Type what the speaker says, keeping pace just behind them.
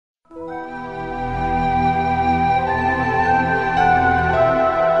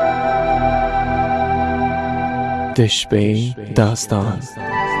د شپې داستان.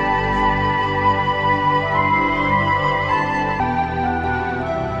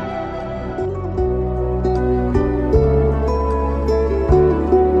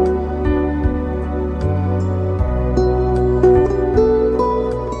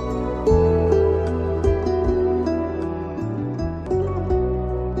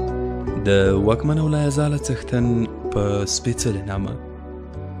 د واکمن ولایزاله څښتن په سپېڅلې نامه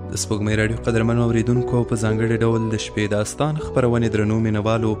د سپوږمۍ راډیو قدرمنو اورېدونکو او په ځانګړي ډول د شپې داستان خپرونې درنو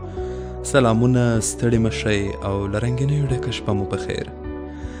مینوالو سلامونه، ستړي مشئ او له رنګینیو ډکه شپه مو په خیر.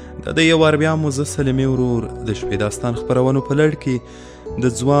 دا د یو وار بیا مو زه سلیمي ورور د شپې داستان خپرونو په لړ کې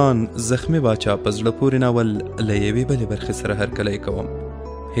د ځوان زخمي پاچا په زړه پورې ناول له یوې بلې برخې سره هرکلی کوم.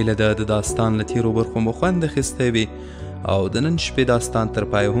 هیله ده د داستان له تېرو برخو مو خوند اخیستی وي او د نن شپې داستان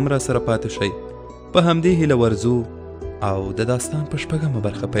تر پایه هم را سره پاتې شئ. په همدې هیله ورځو او د داستان په شپږمه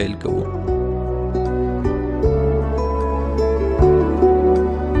برخه پیل کوو.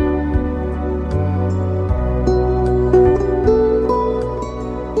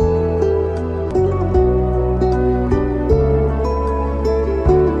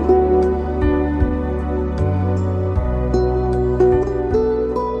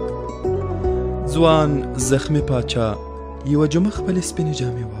 ځوان زخمي پاچا یوه جمعه خپلې سپینې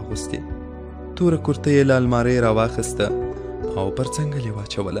جامې واغوستې، توره کرته یې له المارۍ راواخیسته او پر څنګل یې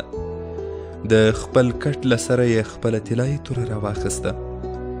واچوله. د خپل کټ له سره یې خپله طلایي توره راواخیسته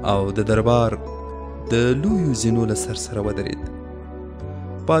او د دربار د لویو زینو له سر سره ودرېد.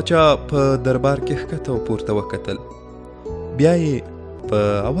 پاچا په دربار کې ښکته او پورته وکتل، بیا یې په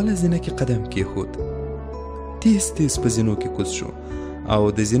اوله زینه کې قدم کېښود. تیز تیز په زینو کې کوز شو او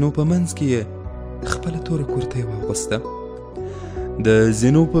د زینو په منځ کې یې خپله توره کرته یې واغوسته. د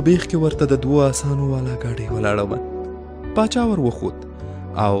زینو په بیخ کې ورته د دوو اسانو والا ګاډۍ ولاړه وه. پاچا ور وخوت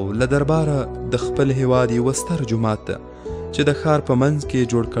او له درباره د خپل هیواد یوه ستر جومات ته چې د ښار په منځ کې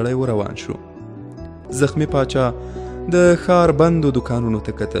جوړ کړی و روان شو. زخمي پاچا د ښار بندو دکانونو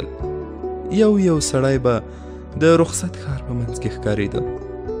ته کتل. یو یو سړی به د رخصت ښار په منځ کې ښکارېده.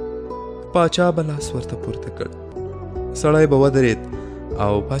 پاچا به لاس ورته پورته کړ، سړی به ودرېد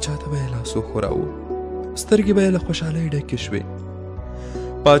او پاچا ته به یې لاس وښوراوه. سترګې به یې له خوشحالۍ ډکې شوې.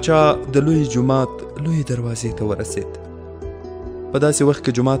 پاچا د لوی جومات لوی دروازې ته ورسېد. په داسې وخت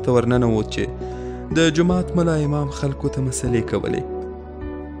کې جومات ته ورننوت چې د جومات ملا امام خلکو ته مسلې کولې.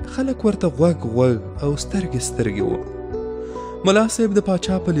 خلک ورته غوږ غوږ او سترګې سترګې وو. ملا صاحب د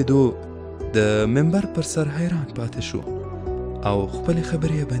پاچا په لیدو د منبر پر سر حیران پاتې شو او خپلې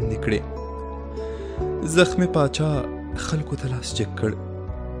خبرې یې بندې کړې. زخمي پاچا خلکو ته لاس جګ کړ.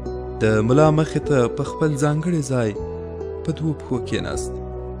 د ملا مخې ته په خپل ځانګړي ځای په دوو پښو کېناست.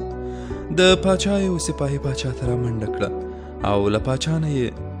 د پاچا یو سپاهي پاچا ته رامنډه کړه او له پاچا نه یې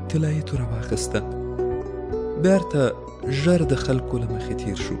طلایي توره واخیسته. بیرته ژر د خلکو له مخې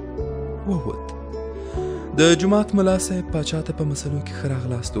تیر شو، ووت. د جومات ملا صاحب پاچا ته په مسلو کې ښه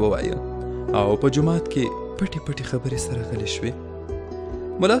راغلاست ووایه او په جومات کې پټې پټې خبرې سره غلې شوې.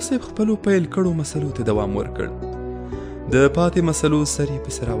 ملا صاحب خپلو پیل کړو مسلو ته دوام ورکړ. د پاتې مسلو سر یې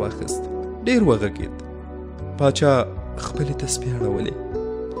پسې راواخیست، ډېر وغږېد. پاچا خپلې تسبیح اړولې.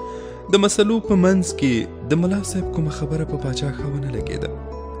 د مسلو په منځ کې د ملا صاحب کومه خبره په پاچا ښه ونه لګېده.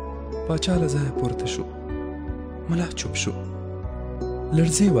 پاچا له ځایه پورته شو، ملا چوپ شو،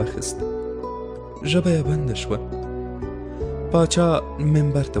 لړزې واخیست، ژبه یې بنده شوه. پاچا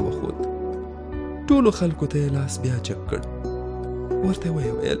منبر ته وخوت، ټولو خلکو ته یې لاس بیا جګ کړ، ورته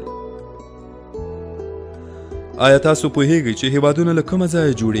ویې ویل: آیا تاسو پوهیږئ چې هیوادونه له کومه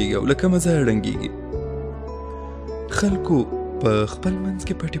ځایه جوړیږي او له کومه ځایه ړنګیږي؟ خلکو په خپل منځ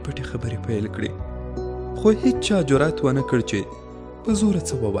کې پټې پټې خبرې پیل کړې، خو هیڅ چا جرأت ونه کړ چې په زوره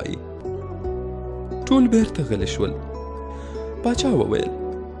څه ووایي. ټول بیرته غلي شول. پاچا وویل: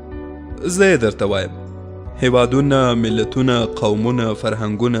 زه یې درته وایم، هیوادونه، ملتونه، قومونه،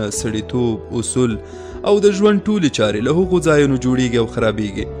 فرهنګونه، سړیتوب، اصول او د ژوند ټولې چارې له هغو ځایونو جوړیږي او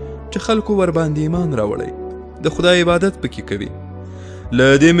خرابیږي چې خلکو ورباندې ایمان راوړی، د خدای عبادت پکې کوي. له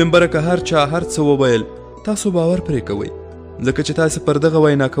دې منبره که هر چا هر څه وویل، تاسو باور پرې کوئ، ځکه چې تاسو پر دغه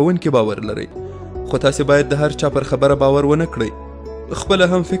وینا کوونکي باور لرئ. خو تاسو باید د هر چا پر خبره باور ونه کړئ، خپله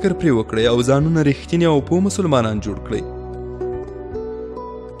هم فکر پرې وکړئ او ځانونه رښتیني او پوه مسلمانان جوړ کړئ.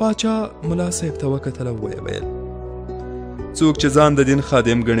 پاچا ملا صاحب ته وکتل او ویې ویل: څوک چې ځان د دین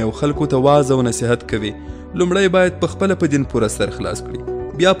خادم ګڼي او خلکو ته واعظ او نصیحت کوي، لومړی باید په خپله په دین پوره سر خلاص کړي،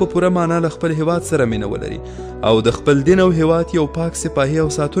 بیا په پوره معنا له خپل هیواد سره مینه ولري او د خپل دین او هیواد یو پاک سپاهي او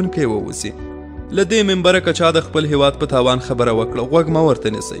ساتونکی واوسي. له دې منبره که چا د خپل هیواد په تاوان خبره وکړه، غوږ مه ورته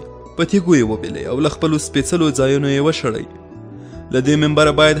نیسئ، په تیږو یې وبیلئ او له خپلو سپېڅلو ځایونو یې وشړئ. له دې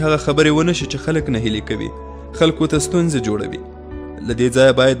منبره باید هغه خبرې ونه شي چې خلک نهیلي کوي، خلکو ته ستونزې جوړوي. له دې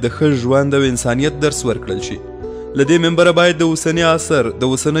ځایه باید د ښه ژوند او انسانیت درس ورکړل شي. له دې منبره باید د اوسني عصر د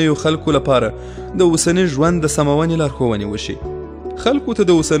اوسنیو خلکو لپاره د اوسني ژوند د سمونې لارښوونې وشي. خلکو ته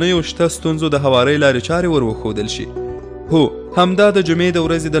د اوسنیو شته ستونزو د هوارۍ لارې چارې ور وښودل شي. هو، همدا د جمعې د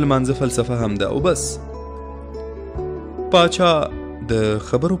ورځې د لمانځه فلسفه هم ده او بس. پاچا د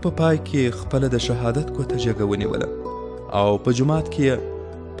خبرو په پای کې خپله د شهادت ګوته جګه ونیوله او په جومات کې یې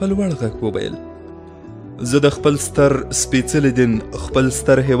په لوړ غږ وویل: زه د خپل ستر سپېڅلي دین، خپل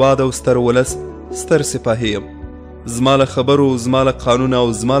ستر هیواد او ستر ولس ستر سپاهي یم. زما له خبرو، زما له قانون او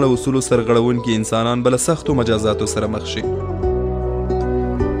زما له اصولو سرغړونکي انسانان به له سختو مجازاتو سره مخ شي.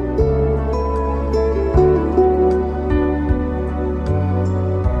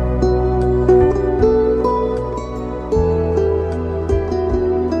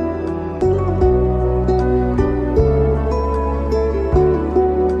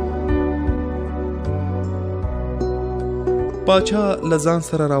 پاچا له ځان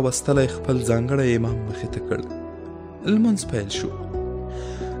سره راوستلی خپل ځانګړی امام مخې ته کړ. لمونځ پیل شو.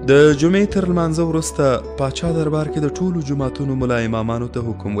 د جمعې تر لمانځه وروسته پاچا دربار کې د ټولو جوماتونو ملا امامانو ته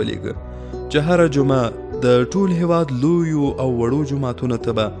حکم ولیږه چې هره جمعه د ټول هیواد لویو او وړو جوماتونو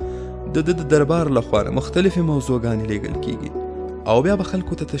ته به د دربار لخوا مختلفې موضوعګانې لیږل کیږي او بیا به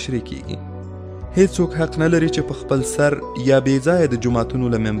خلکو ته تشریح کیږي. هیڅوک حق نه لري چې په خپل سر یا بې ځایه د جوماتونو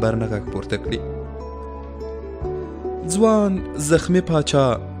له منبر نه غږ پورته کړي. ځوان زخمي پاچا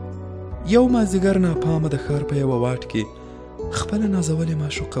یو مازدیګر ناپامه د ښار په یوه واټ کې خپله نازولې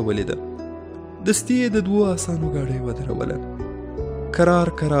معشوقه ولیده. دستي یې د دوو اسانو ګاډۍ ودروله. کرار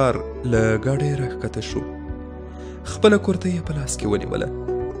کرار له ګاډۍ راښکته شو. خپله کورتۍ یې په لاس کې ونیوله.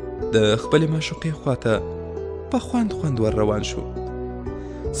 د خپلې معشوقې خواته په خوند خوند ور روان شو.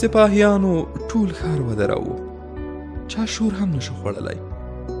 سپاهیانو ټول ښار ودراوه. چا شور هم نشو خوړلی.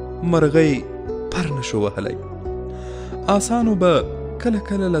 مرغۍ پر نشو وهلی. آسانو به کله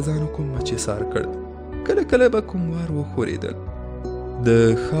کله له ځانه کوم مچې سار کړ، کله کله به کوم وار وښورېدل. د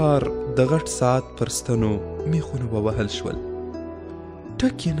ښار د غټ ساعت پر ستنو میخونه به وهل شول.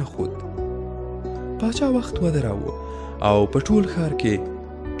 ټک یې نه خود. پاچا وخت ودراوه او په ټول ښار کې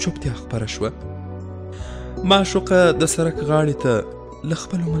چوپتیا خپره شوه. معشوقه د سړک غاړې ته له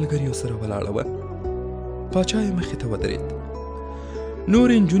خپلو ملګریو سره ولاړه وه. پاچا یې مخې ته ودرېد.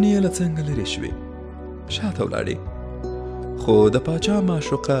 نورې نجونې یې له څنګه لرې شوې، شاته ولاړې. خو د پاچا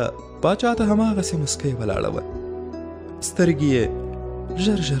معشوقه پاچا ته هماغسې مسکۍ ولاړه وه. سترګې یې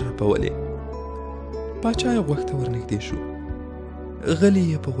ژر ژر رپولې. پاچا یې غوږ ته ورنږدې شو. غلی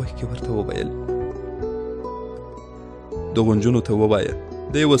یې په غوږ کې ورته وویل: دغو نجونو ته ووایه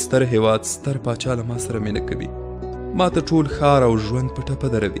د یوه ستر هیواد ستر پاچا له ما سره مینه کوي. ما ته ټول ښار او ژوند په ټپه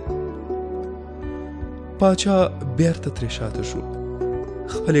دروي. پاچا بیرته ترې شاته شو.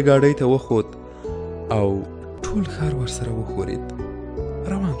 خپلې ګاډۍ ته وخوت او ټول ښار ورسره وښورېد.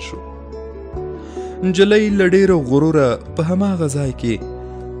 روان شو. نجلۍ له ډېره غروره په هماغه ځای کې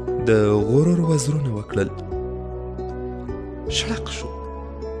د غرور وزرونه وکړل. شړق شو.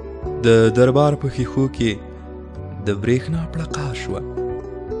 د دربار په ښیښو کې د برېښنا پړقا شوه.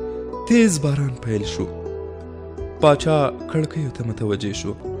 تیز باران پیل شو. پاچا کړکیو ته متوجه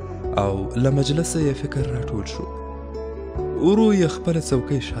شو او له مجلسه یې فکر راټول شو. ورو یې خپله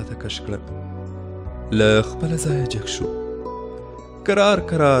څوکۍ شاته کش کړه. له خپله ځایه جګ شو. کرار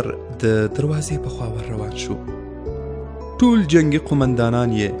کرار د دروازې په خوا ور روان شو. ټول جنگي قومندانان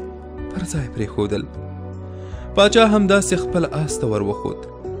یې پر ځای پرېښودل. پاچا همداسې خپل آس ته ور وخوت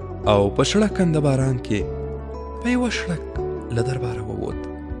او په شړکنده باران کې په یوه شړک له درباره ووت.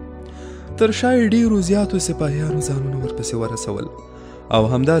 تر شا یې ډېرو زیاتو سپاهیانو ځانونه ورپسې ورسول او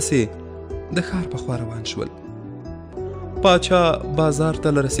همداسې د ښار په خوا روان شول. پاچا بازار ته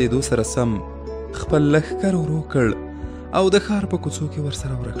له رسېدو سره سم خپل لښکر ورو کړ او د ښار په کوڅو کې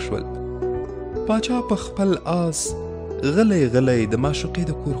ورسره ورک شول. پاچا په خپل آس غلی غلی د معشوقې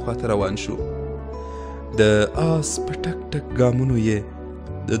د کور خواته روان شو. د آس په ټک ټک ګامونو یې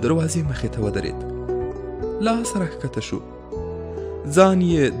د دروازې مخې ته ودرېد. له آس راښکته شو. ځان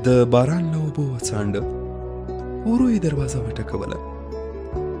یې د باران له اوبو وڅانډه. ورو یې دروازه وټکوله.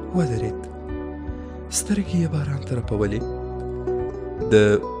 ودرېد. سترګې یې باران ته رپولې. د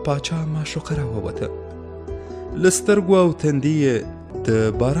پاچا معشوقه راووته. له سترګو او تندي یې د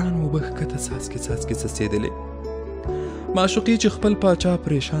باران اوبه ښکته څاڅکې څاڅکې څڅېدلې. معشوقې چې خپل پاچا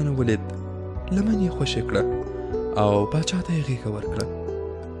پریشانه ولید، لمن یې خوشې کړه او پاچا ته یې غېږه ورکړه.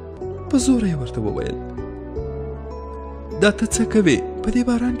 په زوره یې ورته وویل: دا ته څه کوې؟ په دې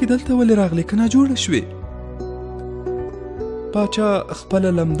باران کې دلته ولې راغلې؟ که ناجوړه شوې؟ پاچا خپله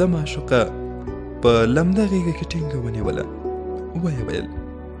لمده معشوقه په لمده غېږه کې ټینګه ونیوله. ویې ویل: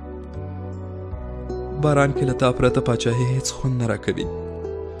 باران کې له تا پرته پاچاهي هیڅ خوند نه راکوي.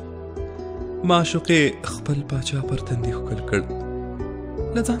 معشوقې خپل پاچا پر تندي ښکل کړ،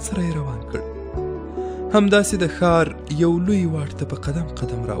 له ځان سره یې روان کړ. همداسې د ښار یو لوی واټ ته په قدم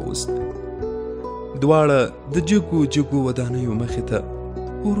قدم راوست. دواړه د جګو جګو ودانیو مخې ته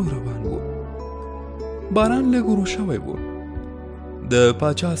ورو روان وو. باران لږ ورو شوی و. د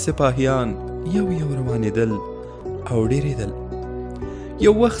پاچا سپاهیان یو یو روانېدل او ډېرېدل.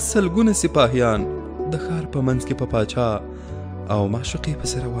 یو وخت سلګونه سپاهیان د ښار په منځ کې په پاچا او معشوقې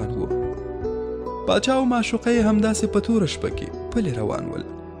پسې روان وو. پاچا او معشوقه یې همداسې په توره شپه کې پلي روان ول.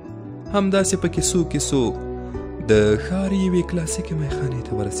 همداسې په کیسو کیسو د ښار یوې کلاسیکې میخانې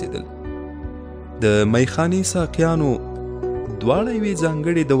ته ورسېدل. د میخانې ساقیانو دواړه یوې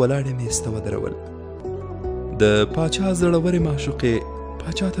ځانګړې د ولاړې میز ته ودرول. د پاچا زړورې معشوقې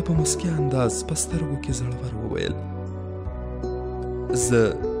پاچا ته په مسکي انداز په سترګو کې زړور وویل: زه،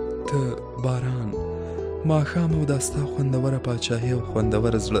 ته، باران، ماښام او دا ستا خوندوره پاچاهي او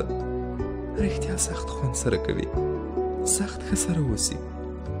خوندور زړه رښتیا سخت خوند سره کوي، سخت ښه سره اوسي.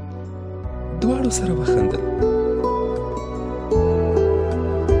 دواړو سره وخندل.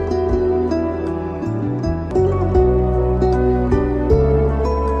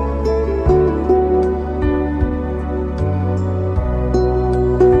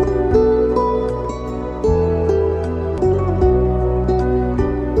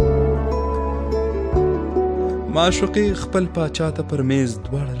 معشوقې خپل پاچا ته پر میز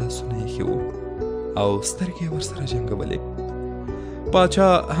دواړه لاسونه ایښي وو او سترګې یې ورسره جنګولې. پاچا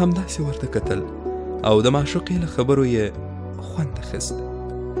همداسې ورته کتل او د معشوقې له خبرو یې خوند اخیست.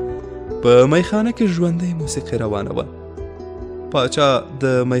 په میخانه کې ژوندۍ موسیقي روانه وه. پاچا د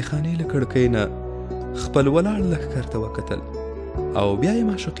میخانې له کړکۍ نه خپل ولاړ لښکر ته وکتل او بیا یې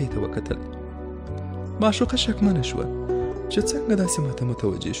معشوقې ته وکتل. معشوقه شکمنه شوه چې څنګه داسې ماته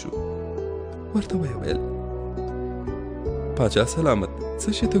متوجه شو. ورته ویې ویل: پاچا سلامت، څه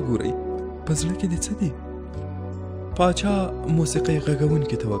شي ته ګورئ؟ په زړه کې دې څه دي؟ پاچا موسیقۍ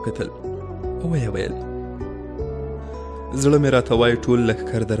غږونکي ته وکتل او ویې ویل: زړه مې راته وایي ټول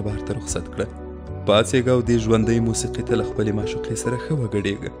لښکر دربار ته رخصت کړه. پاڅېږه او دې ژوندۍ موسیقي ته له خپلې معشوقې سره ښه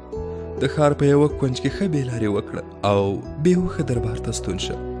وګډېږه. د ښار په یوه کونج کې ښه بېلارې وکړه او بېهوښه دربار ته ستون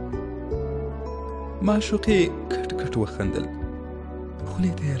شه. معشوقې کټ کټ وخندل.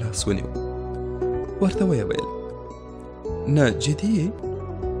 خولې ته یې لاس ونیو. ورته ویې ویل: نه، جدي یې؟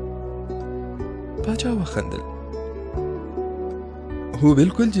 پاچا وخندل. هو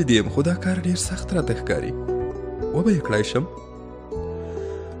بالکل جدي یم، خو دا کار ډېر سخت راته ښکاري. وبه یې کړای شم؟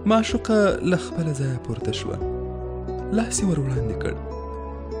 معشوقه له خپله ځایه پورته شوه. لاس یې ور وړاندې کړ.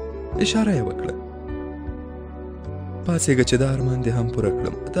 اشاره یې وکړه: پاڅېږه چې دا ارمان دې هم پوره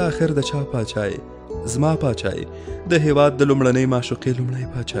کړم. ته آخر د چا پاچا یې؟ زما پاچا یې، د هېواد د لومړنۍ معشوقې لومړی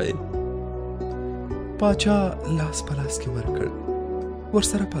پاچا یې. پاچا لاس په لاس کې ورکړ.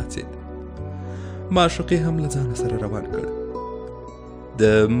 ورسره پاڅېد. معشوقې هم له ځانه سره روان کړ. د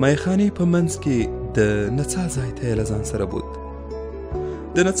میخانې په منځ کې د نڅا ځای ته یې له ځان سره بوت.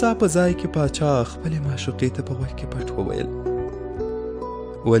 د نڅا په ځای کې پاچا خپلې معشوقې ته په غوږ کې پټ وویل: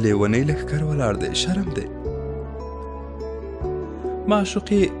 ولې ونی لښکر ولاړ دی؟ شرم دی.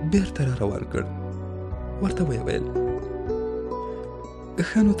 معشوقې بېرته را روان کړ. ورته ویې ویل: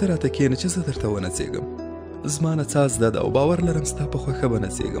 ښه نو ته راته کښېنه چې زه درته ونڅېږم. زما نڅا زده ده او باور لرم ستا په خوښه به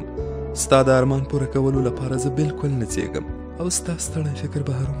نڅېږم. ستا د ارمان پوره کولو لپاره زه بالکل نڅېږم او ستا ستړی فکر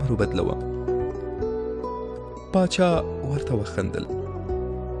به هرومرو بدلوم. پاچا ورته وخندل.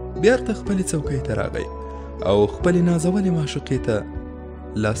 بېرته خپلې څوکۍ ته راغی او خپلې نازولې معشوقې ته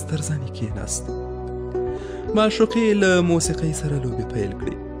لاس تر زنې کښېناست. معشوقې له موسیقۍ سره لوبې پیل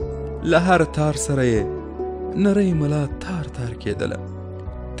کړې. له هر تار سره یې نری ملا تار تار کېدله.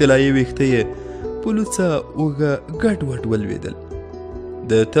 طلایي ویښته یې په لوڅه اوږه ګډ وډ ولوېدل.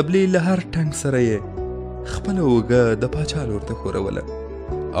 د تبلې له هر ټنګ سره یې خپله اوږه د پاچا لور ته ښوروله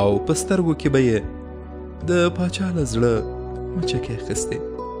او په سترګو کې به یې د پاچا له زړه مچکې اخیستې.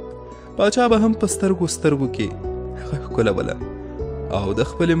 پاچا به هم په سترګو سترګو کې هغه ښکلوله او د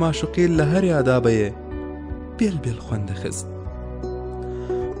خپلې معشوقې له هرې ادا به یې بیل بیل خوند اخیست.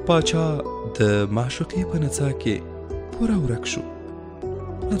 پاچا د معشوقې په نڅا کې پوره ورک شو.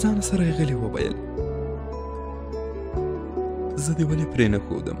 له ځانه سره یې غلی وویل: زه دې ولې پرې نه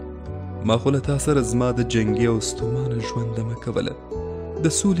ښودم؟ ما خو له تا سره زما د جنګي او ستومانه ژوند دمه کوله. د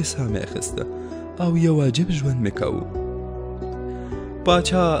سولې ساه مې اخیسته او یو عجیب ژوند مې کاوه.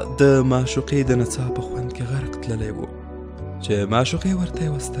 پاچا د معشوقې د نڅا په خوند کې غرق تللی و چې معشوقې ورته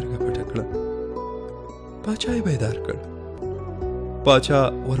یوه سترګه پټه کړه. پاچا یې بیدار کړ. پاچا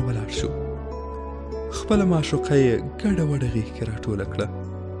ور ولاړ شو. خپله معشوقه یې ګډه وډه غېږ کې راټوله کړه.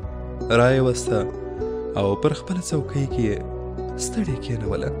 را یې وسته او پر خپله څوکۍ کې یې ستړې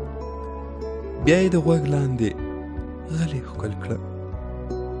کېنوله. بیا یې د غوږ لاندې غلې ښکل کړه.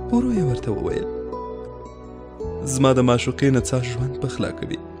 ورو یې ورته وویل زما د معشوقې نڅا ژوند پخلا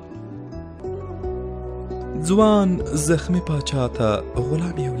کوي. ځوان زخمي پاچا ته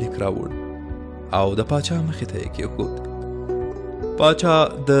غلام یو لیک راوړ او د پاچا مخې ته یې کېښود. پاچا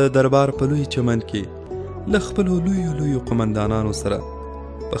د دربار په لوی چمن کې له خپلو لویو قمندانانو سره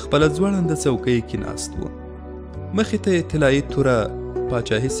په خپله ځوړنده څوکۍ کې ناست و. مخې ته یې طلایي توره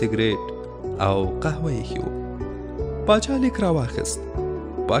پاچاهي سګریټ او قهوه ایښي و. پاچا لیک راواخیست،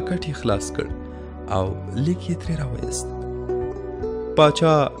 پاکټ یې خلاص کړ او لیک یې ترې راوایست.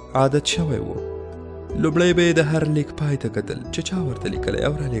 پاچا عادت شوی و لومړی به یې د هر لیک پای ته کتل چې چا ورته لیکلی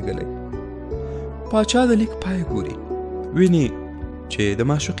او رالیږلی. پاچا د لیک پای ګوري، ویني چې د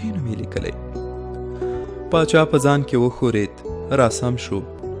معشوقې نوم یې لیکلی. پاچا په ځان کې وښورېد، راسم شو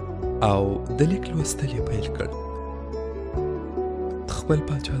او د لیک لوستل یې پیل کړ. خپل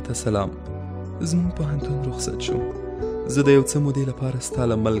پاچا ته سلام، زموږ پوهنتون رخصت شو. زه د یو څه مودې لپاره ستا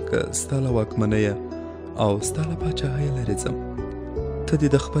له ملکه، ستا له واکمنیه او ستا له پاچاهیه لرې ځم. ته دې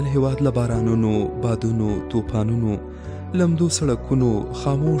د خپل هیواد له بارانونو، بادونو، توپانونو، لمدو سړکونو،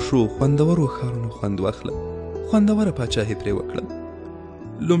 خاموشو خوندورو ښارونو خوند واخله. خوندوره پاچاهي پرې وکړه.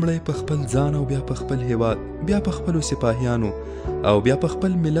 لومړی په خپل ځان او بیا په خپل هیواد، بیا په خپلو سپاهیانو او بیا په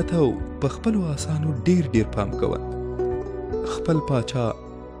خپل ملت او په خپلو آسانو ډیر پام کوه. خپل پاچا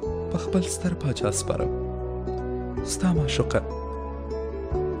په خپل ستر پاچا سپارم، ستا معشوقه.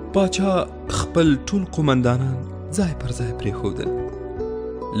 پاچا خپل ټول قمندانان ځای پر ځای پرېښودل،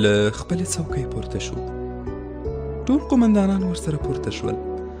 له خپلې څوکۍ پورته شو. ټول قمندانان ورسره پورته شول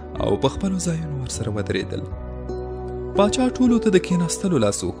او په خپلو ځایونو ورسره ودرېدل. پاچا ټولو ته د کېناستلو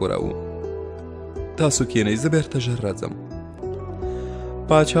لاس وښوراوه. تاسو کېنئ، زه بېرته ژر راځم.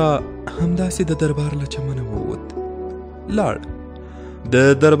 پاچا همداسې د دربار له چمنه ووت، لاړ. د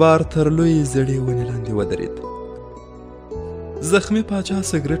دربار تر لویې زړې ونې لاندې ودرېد. زخمي پاچا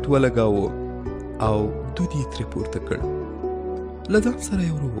سګرټ ولګاوه او دود یې ترې پورته کړ. له ځان سره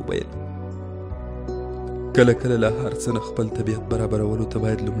یې ورو وویل کله کله له هر څه نه خپل طبیعت برابرولو ته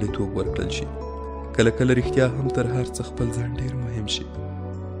باید لومړیتوب ورکړل شي. کله کله رښتیا هم تر هر څه خپل ځان ډېر مهم شي.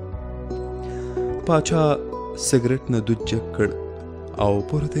 پاچا سګرټ نه دود جګ کړ او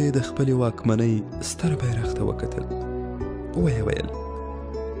پورته یې د خپلې واکمنۍ ستر بیرغ ته وکتل. ویې ویل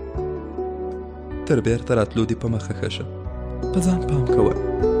تر بیرته راتلو دې په مخه ښه شه، په ځان پام کوه.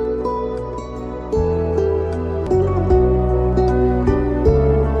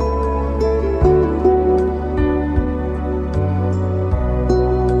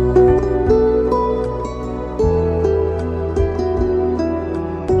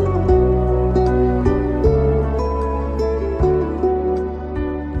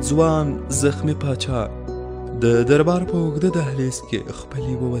 ځوان زخمي پاچا د دربار په اوږده دهلیز کې خپل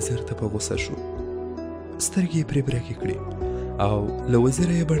یوه وزیر ته په غوسه شو. سترګې یې پرې برګې کړې او له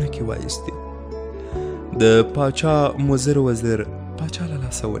وزیره یې بڼکې وایستې. د پاچا مضر وزیر پاچا له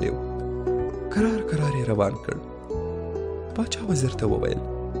لاسه ونیو، کرار یې روان کړ. پاچا وزیر ته وویل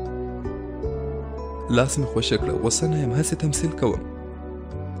لاس مې خوشه کړه، غوسه نه یم، هسې تمثیل کوم.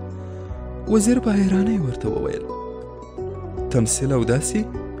 وزیر په حیرانۍ ورته وویل تمثیل او داسې؟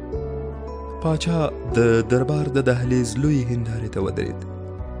 پاچا د دربار د دهلیز لوی هندارې ته ودرېد.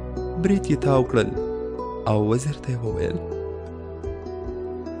 برېت یې تاو کړل او وزیر ته یې وویل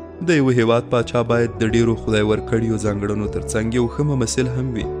د یوه هیواد پاچا باید د ډېرو خدای ورکړیو ځانګړنو ترڅنګ یو ښه ممثل هم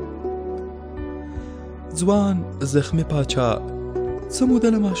وي. ځوان زخمي پاچا څه موده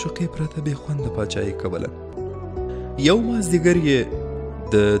له معشوقې پرته بې خونده پاچاهي کوله. یو مازدیګر یې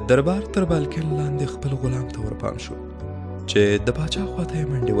د دربار تر بالکن لاندې خپل غلام ته ورپام شو چې د پاچا خواته یې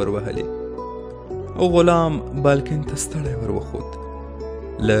منډې وروهلې. غلام بالکن ته ستړی وروخوت،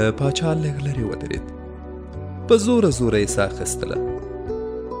 له پاچا لږ لرې ودرېد. په زوره یې ساه اخیستله.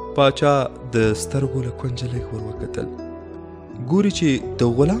 پاچا د سترګو له کونجه لیک ور وکتل، ګوري چې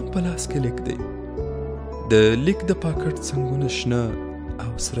د غلام په لاس کې لیک دی. د لیک د پاکټ څنګونه شنه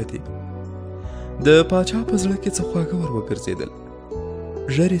او سره دي. د پاچا په زړه کې څه خواږه ور وګرځېدل.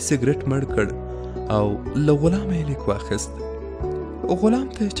 ژر یې سګرټ مړ کړ او له غلامه یې لیک واخیست. غلام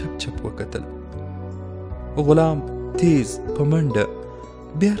ته یې چپ وکتل. غلام تیز په منډه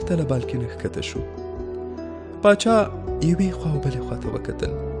بیرته له بالکن ښکته شو. پاچا یوې خوا او بلې خوا ته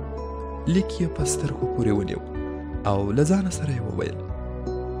وکتل. لیک یې په سترګو پورې ونیو او له ځانه سره یې وویل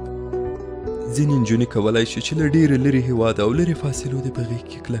ځینې نجونې کولی شي چې له ډېرې لرې هېواد او لرې فاصلو دې په غېږ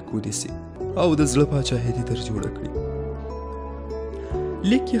کې کلک ونیسي او د زړه پاچاهي دې در جوړه کړي.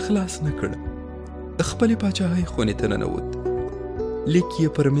 لیک یې خلاص نه کړ. خپلې پاچاهۍ خونې ته ننوت. لیک یې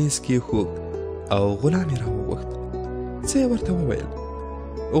پر میز کېښود او غلام یې راوغوښت. څه یې ورته وویل؟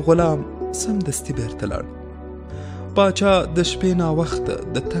 غلام سمدستي بیرته لاړ. پاچا د شپې ناوخته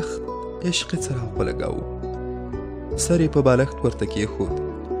د تخت عشقي څراغ ولګاوه. سر یې په بالښت ورته کېښود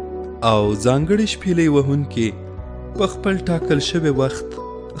او ځانګړې شپېلۍ وهونکي په خپل ټاکل شوي وخت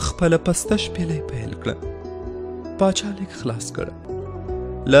خپله پسته شپېلۍ پیل کړه. پاچا لیک خلاص کړ.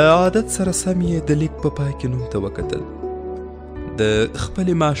 له عادت سره سم یې د لیک په پای کې نوم ته وکتل. د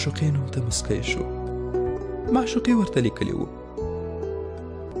خپلې معشوقې نوم ته مسکی شو. معشوقې ورته لیکلي وو: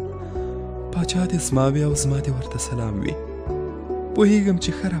 پاچا دې زما وي او زما دې ورته سلام وي. پوهېږم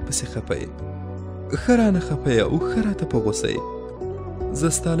چې ښه راپسې خفه یې، ښه رانه خفه یې او ښه راته په غوسه یې. زه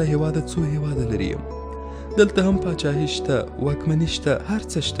ستا له هېواده څو هېواده لرې یم. دلته هم پاچاهي شته، واکمني شته، هر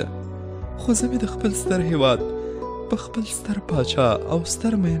څه شته، خو زه مې د خپل ستر هېواد په خپل ستر پاچا او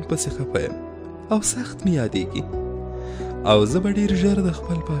ستر مین پسې خفه یم او سخت مې یادېږي. او زه به ډېر ژر د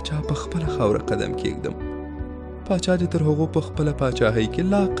خپل پاچا په خپله خاوره قدم کېږدم. پاچا دې تر هغو په خپله پاچاهۍ کې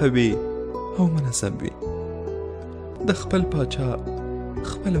لا قوي او منظم وي. د خپل پاچا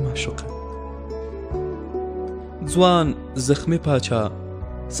خپله معشوقه. ځوان زخمي پاچا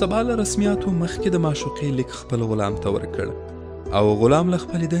سبا له رسمیاتو مخکې د معشوقې لیک خپل غلام ته ورکړ او غلام له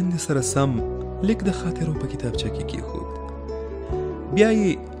خپلې دندې سره سم لیک د خاطرو په کتابچه کې کېښود. بیا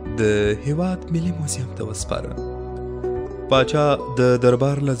یې د هېواد ملي موزیم ته وسپاره. پاچا د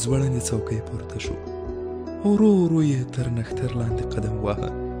دربار له ځوړندې څوکۍ پورته شو. ورو ورو یې تر نښتر لاندې قدم واهه.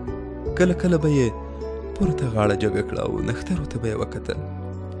 کله کله به یې پورته غاړه جګه کړه او نښترو ته به یې وکتل.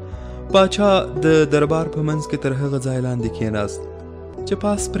 پاچا د دربار په منځ کې تر هغه ځای لاندې کېناست چې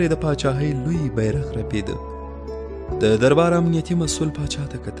پاس پرې د پاچاهۍ لوی بیرغ رپېده. د دربار امنیتي مسؤل پاچا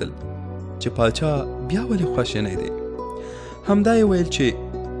ته کتل چې پاچا بیا ولې خواشینی دی. همدا یې ویل چې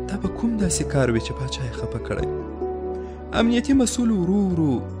دا به کوم داسې کار وي چې پاچا یې خفه کړی. امنیتي مسؤل ورو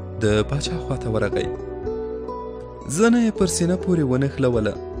ورو د پاچا خواته ورغی. زنه یې پر سینه پورې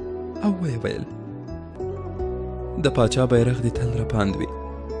ونښلوله او ویې ویل: د پاچا بیرغ دې تل رپاند وي.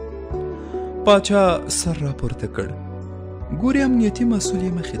 پاچا سر راپورته کړ. ګوري امنیتي مسؤل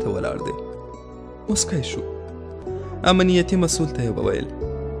یې مخې ته ولاړ دی. مسکی شو. امنیتي مسؤل ته یې وویل: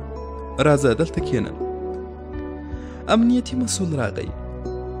 راځه دلته کښېنه. امنیتي مسؤل راغی.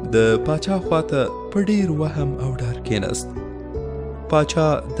 د پاچا خواته په ډېر وهم او ډار کېناست. پاچا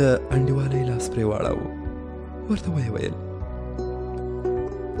د انډیوالۍ لاس پرې واړاوه. ورته ویې ویل: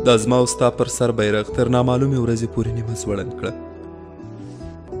 دا زما او ستا پر سر بیرغ تر نامعلومې ورځې پورې نیمه ځوړند کړه.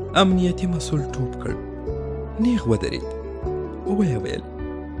 امنیتي مسؤل ټوپ کړ. نیغ ودرېد. ویې ویل: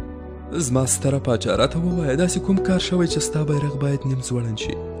 زما ستره پاچا راته ووایه داسې کوم کار شوی چې ستا بیرغ باید نیم ځوړند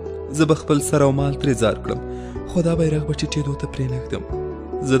شي. زه به خپل سر او مال ترې زار کړم، خو دا بیرغ به ټیټېدو ته پرېنږدم.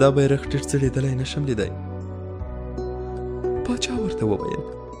 زه دا بیرغ ټیټ ځړېدلی نشم لیدی. پاچا ورته وویل: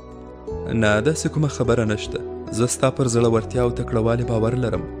 نه، داسې کومه خبره نشته. زه ستا پر زړورتیا او تکړهوالي باور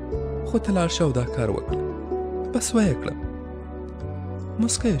لرم، خو ته لاړ شه او دا کار وکړه. بس ویې کړم.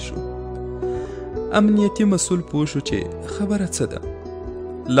 مسکی شو. امنیتي مسؤل پوه شو چې خبره څه ده.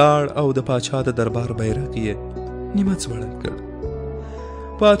 لاړ او د پاچا د دربار بیرغ یې نیمه ځوړند کړ.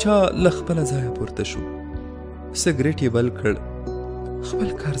 پاچا له خپله ځایه پورته شو. سګرټ یې بل کړ. خپل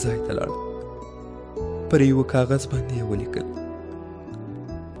کار ځای ته لاړ. پر یوه کاغذ باندې یې ولیکل: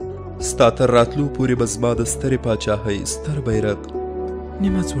 ستا تر راتلو پورې به زما د سترې پاچاهۍ ستر بیرغ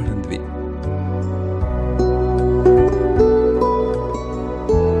نیمه ځوړند وي.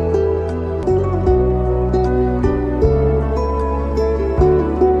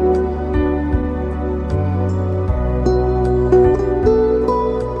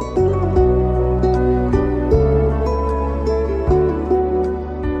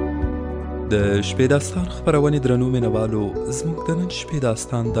 د شپې داستان خپرونې درنو مینوالو، زموږ د نن شپې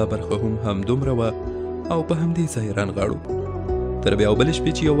داستان دا برخه هم همدومره وه او په همدې ځای رانغاړو. تر بیا او بلې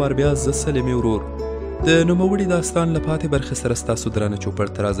شپې چې یو وار بیا زه سلیمې ورور د نوموړي داستان له پاتې برخې سره ستاسو درانه چوپړ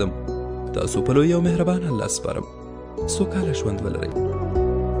ته راځم. تاسو په لوی او مهربان الله سپارم. سوکاله ژوند ولرئ.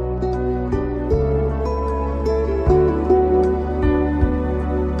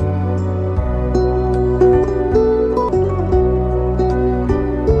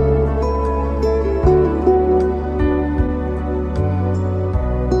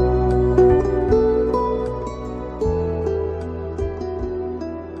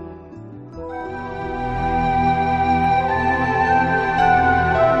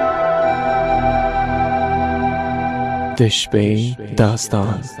 د شپې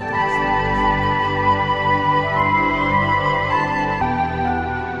داستان.